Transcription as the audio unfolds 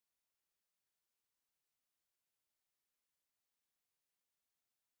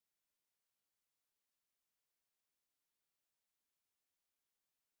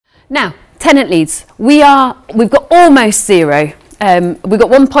Now, tenant leads. We've got almost zero. We've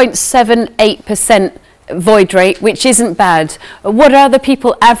got 1.78% void rate, which isn't bad. What are other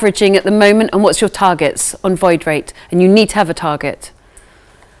people averaging at the moment, and what's your targets on void rate? And you need to have a target.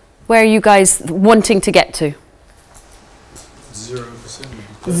 Where are you guys wanting to get to?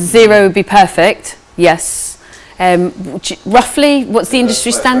 0%. 0 would be perfect, yes. Roughly, what's the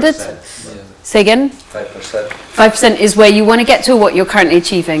industry standard? Yeah. Say again? 5%. 5% is where you want to get to, or what you're currently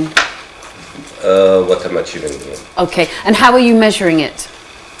achieving? What I'm achieving Okay, and how are you measuring it?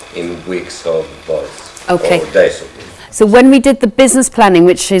 in weeks of void. Okay. Or days of void. So when we did the business planning,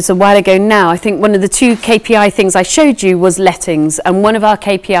 which is a while ago now, I think one of the 2 KPI things I showed you was lettings. And one of our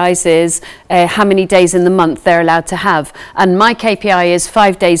KPIs is how many days in the month they're allowed to have. And my KPI is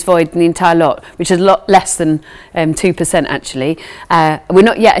 5 days void in the entire lot, which is a lot less than 2% actually. We're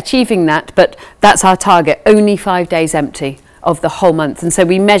not yet achieving that, but that's our target, only 5 days empty of the whole month. And so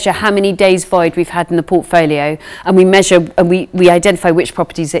we measure how many days void we've had in the portfolio, and we measure and we identify which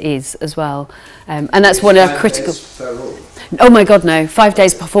properties it is as well. And that's one of our critical. Oh my God, no! 5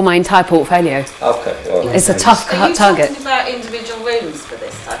 days for my entire portfolio. Okay. Well, It's a tough target. Are you talking about individual rooms for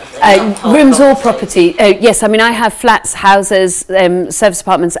this type of thing? Rooms or property. Yes, I mean I have flats, houses, service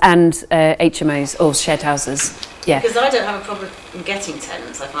apartments, and HMOs or shared houses. Yeah. Because I don't have a problem getting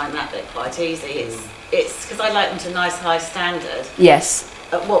tenants. I find that bit quite easy. It's because I like them to nice high standard. Yes.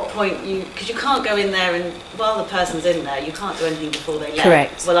 At what point because you can't go in there and while the person's in there, you can't do anything before they leave.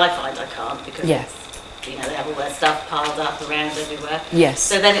 Correct. Well, I find I can't because Yeah. they have all their stuff piled up around everywhere. Yes.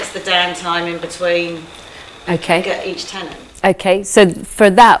 So then it's the downtime in between. Okay. Get each tenant. Okay, so for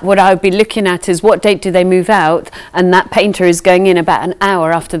that, what I would be looking at is what date do they move out, and that painter is going in about an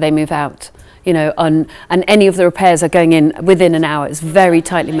hour after they move out. You know, and any of the repairs are going in within an hour. It's very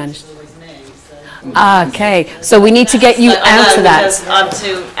tightly managed. Okay, so we need to get you out of that.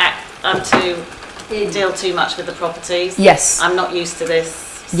 I'm too deal too much with the properties. Yes. I'm not used to this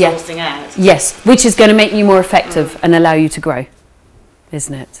Yeah. sourcing out. Yes, which is going to make you more effective and allow you to grow,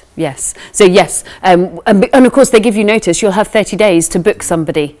 isn't it? Yes. So yes, and of course they give you notice. You'll have 30 days to book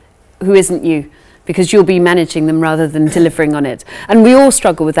somebody who isn't you, because you'll be managing them rather than delivering on it. And we all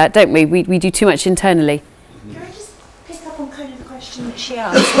struggle with that, don't we? We do too much internally. Can I just pick up on kind of the question that she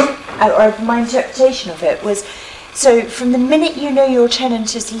asked, or my interpretation of it was, so from the minute you know your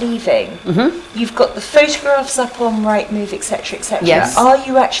tenant is leaving, you've got the photographs up on Rightmove, etc., etc. Yes. Are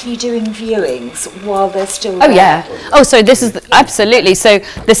you actually doing viewings while they're still Oh there? yeah. Oh, so this is absolutely. So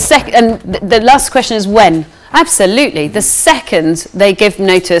the last question is when. Absolutely. The second they give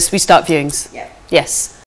notice, we start viewings. Yeah. Yes.